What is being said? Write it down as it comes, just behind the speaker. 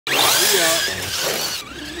y'all.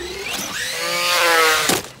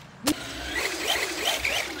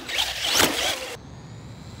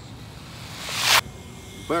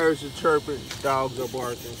 Birds are chirping, dogs are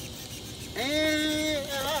barking. And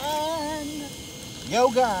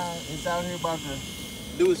yo guy is out here about to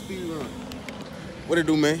do a speed run. What it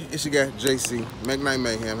do, man? It's your guy, JC, McKnight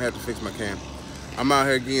Mayhem. Had to fix my cam. I'm out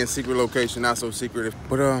here again, secret location, not so secretive.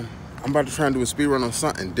 But I'm about to try and do a speed run on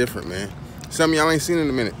something different, man. Something y'all ain't seen in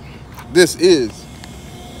a minute. This is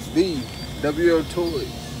the WLTOYS.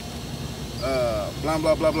 Blah,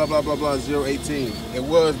 blah, blah, blah, blah, blah, blah, 018. It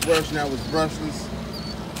was brushed, now it's brushless.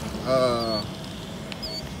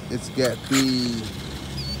 It's got the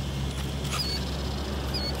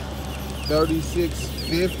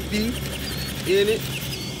 3650 in it,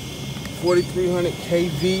 4300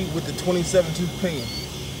 kV with the 27-tooth pinion.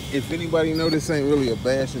 If anybody know, this ain't really a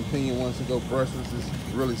bashing pinion once it go brushless, it's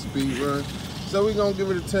really speed run. So we're gonna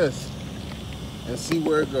give it a test and see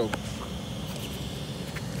where it goes.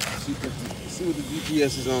 See what the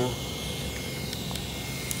GPS is on.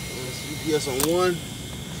 GPS on 1.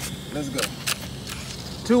 Let's go.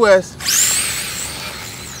 2S.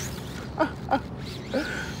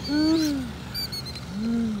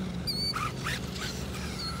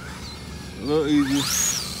 A little easy.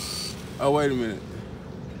 Oh, wait a minute.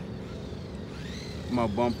 My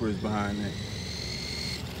bumper is behind that.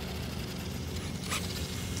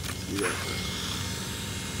 See that?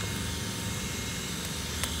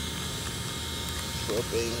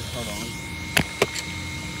 Hold on.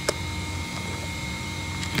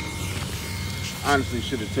 Honestly,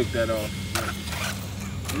 should have took that off.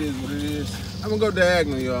 It is what it is. I'm gonna go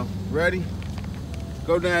diagonal, y'all. Ready?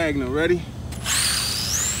 Go diagonal. Ready?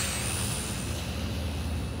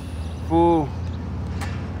 Full.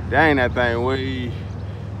 Dang, that thing way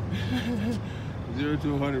 0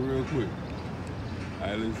 to 100 real quick. All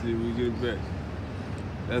right, let's see if we get it back.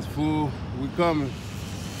 That's full. We coming.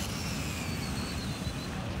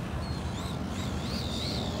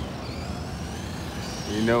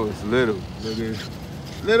 You know it's little. Look at it.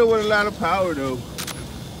 Little with a lot of power though.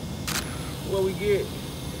 What we get?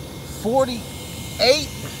 48.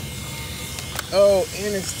 Oh,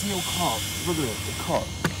 and it's still caught. Look at it, the caught.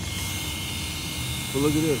 But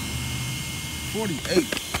look at this.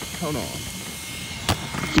 48. Hold on.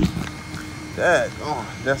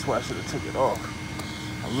 That's why I should have took it off.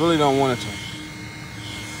 I really don't want it to.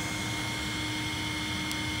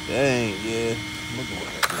 Dang, yeah. Look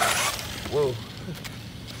at that. Whoa.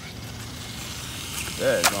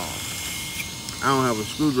 That's gone. I don't have a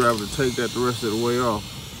screwdriver to take that the rest of the way off.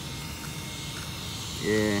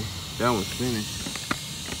 Yeah, that one's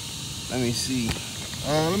finished. Let me see.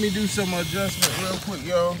 Let me do some adjustment real quick,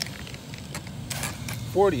 y'all.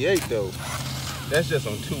 48 though. That's just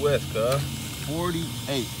on 2S, cuz.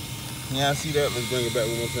 48. Yeah, I see that. Let's bring it back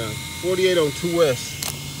one more time. 48 on 2S.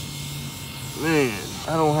 Man,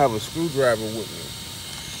 I don't have a screwdriver with me.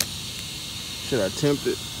 Should I attempt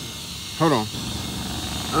it? Hold on.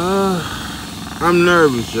 I'm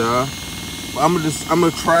nervous, y'all. I'm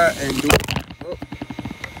gonna try and do it. Oh.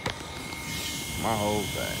 My whole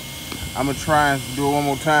thing. I'm gonna try and do it one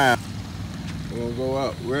more time. We're gonna go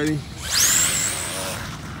up. Ready?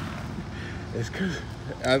 It's cause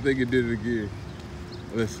I think it did it again.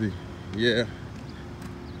 Let's see. Yeah.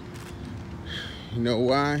 You know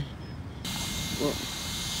why? Well,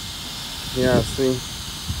 yeah, I see.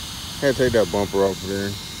 Had to take that bumper off of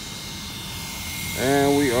there.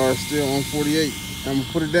 And we are still on 48. I'm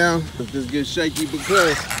gonna put it down. If this gets shaky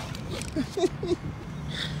because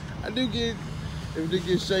it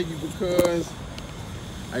gets shaky because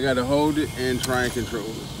I gotta hold it and try and control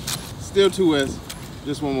it. Still 2S,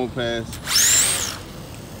 just one more pass.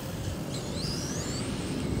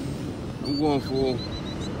 I'm going full.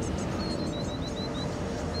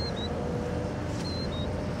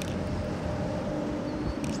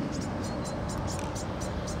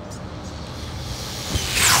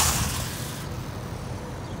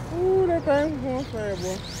 That thing was going fast,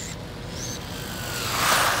 boy.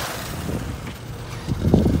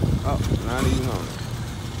 Oh, not even on it.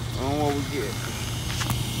 I don't know what we get.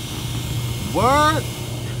 What?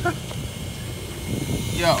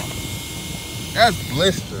 Yo, that's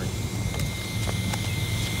blistering.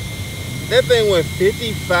 That thing went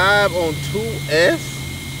 55 on 2S.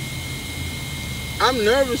 I'm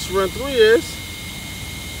nervous to run 3S.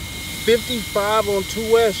 55 on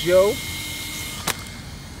 2S, yo.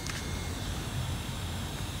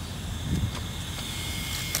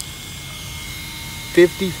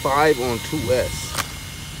 $55 on 2S.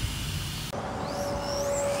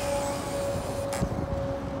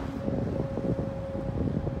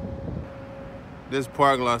 This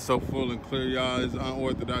parking lot's so full and clear, y'all. It's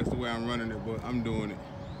unorthodox the way I'm running it, but I'm doing it.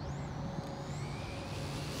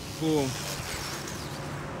 Full.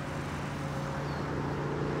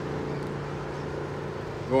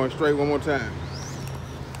 Going straight one more time.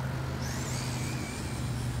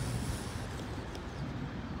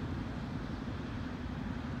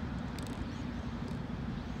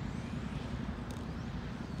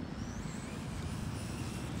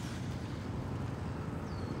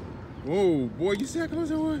 Whoa, boy, you see how close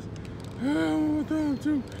that was? Oh,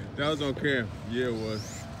 too. That was on camera. Yeah, it was.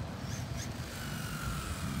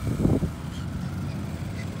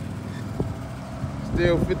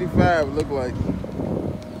 Still 55, it look like.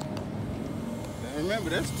 Now remember,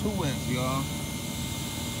 that's 2F, y'all.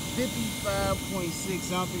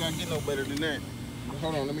 55.6, I don't think I get no better than that.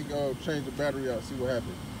 Hold on, let me go change the battery out, see what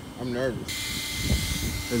happens. I'm nervous.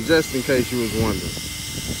 And just in case you was wondering,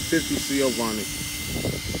 50 CO on it.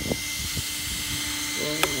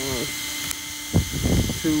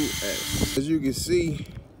 2S. As you can see,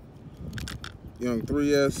 young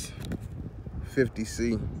 3S,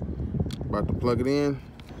 50C. About to plug it in.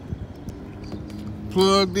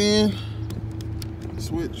 Plugged in.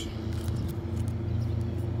 Switch.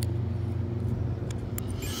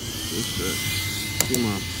 Come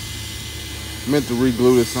on. Meant to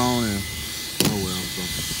re-glue this on and oh well. So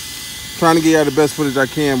trying to get out the best footage I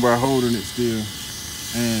can by holding it still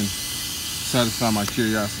and satisfy my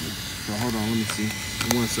curiosity. So hold on, let me see.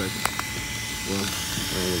 1 second. Well,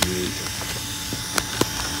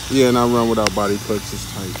 yeah, and I run without body clicks.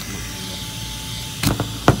 It's tight.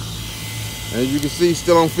 As you can see,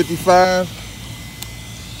 still on 55.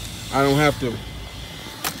 I don't have to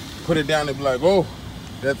put it down and be like, oh,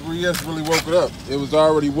 that 3S really woke it up. It was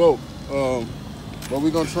already woke. But we're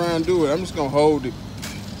gonna try and do it. I'm just gonna hold it.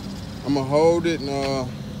 I'm gonna hold it and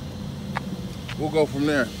we'll go from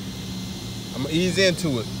there. I'm gonna ease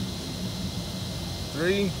into it.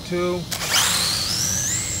 3, 2.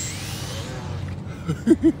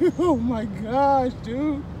 Oh my gosh,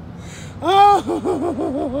 dude.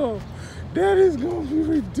 Oh, that is gonna be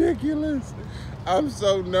ridiculous. I'm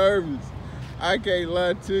so nervous. I can't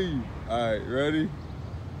lie to you. All right, ready?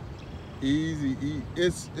 Easy.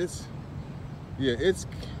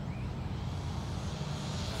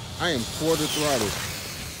 I am quarter throttle.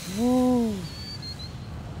 Woo.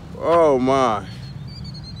 Oh my.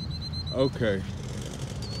 Okay.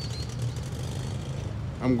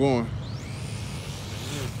 I'm going.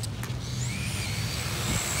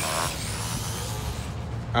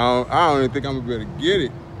 I don't even think I'm gonna be able to get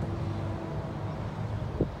it.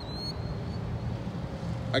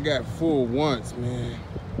 I got full once, man.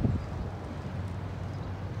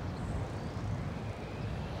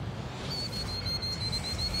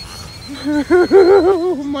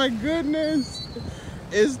 Oh my goodness.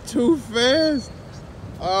 It's too fast.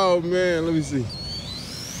 Oh man, let me see.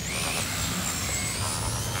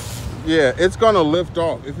 Yeah, it's gonna lift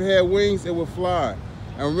off. If it had wings, it would fly.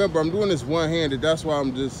 And remember, I'm doing this one-handed. That's why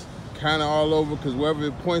I'm just kind of all over, because wherever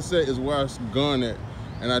it points at is where it's gun at.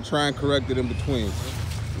 And I try and correct it in between.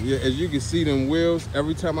 Yeah, as you can see them wheels,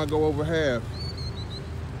 every time I go over half.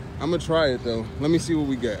 I'm gonna try it though. Let me see what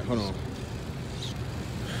we got, hold on.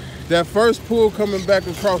 That first pull coming back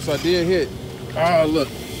across, I did hit. Oh, look,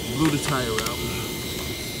 blew the tire out.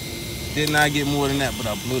 Did not get more than that, but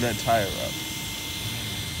I blew that tire out.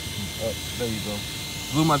 Oh, there you go.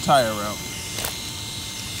 Blew my tire out.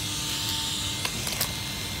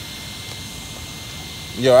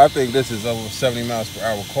 Yo, I think this is over 70 miles per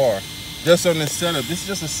hour car. Just on this setup, this is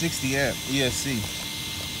just a 60 amp ESC.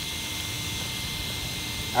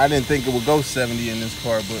 I didn't think it would go 70 in this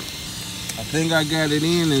car, but I think I got it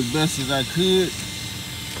in as best as I could.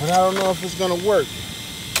 But I don't know if it's gonna work.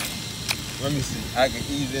 Let me see, I can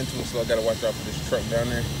ease into it, so I gotta watch out for this truck down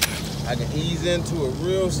there. I can ease into it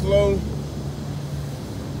real slow,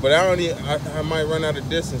 but I might run out of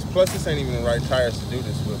distance. Plus, this ain't even the right tires to do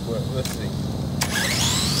this with, but let's see.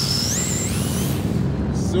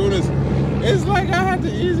 As soon as, it's like I have to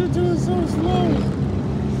ease into it so slow.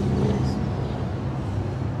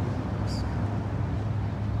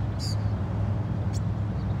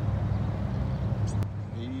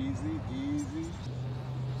 Easy.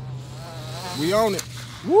 We on it.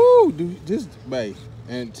 Woo, dude, just, babe.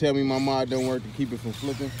 And tell me my mod don't work to keep it from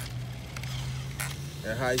flipping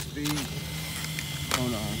at high speed.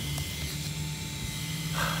 Hold on.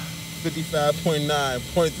 55.9,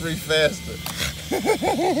 0.3 faster.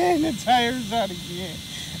 And the tire's out again.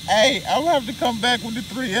 Hey, I'm gonna have to come back with the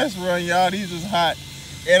 3S run, y'all. These is hot.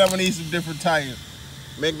 And I'm gonna need some different tires.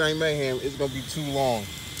 McKnight Mayhem is gonna be too long.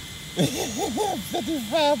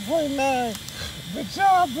 55.9. But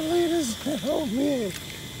y'all believe this? Oh man.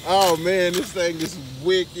 Oh man, this thing is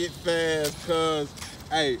wicked fast, cuz.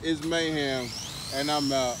 Hey, it's Mayhem, and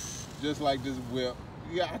I'm out. Just like this whip.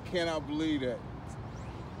 Yeah, I cannot believe that.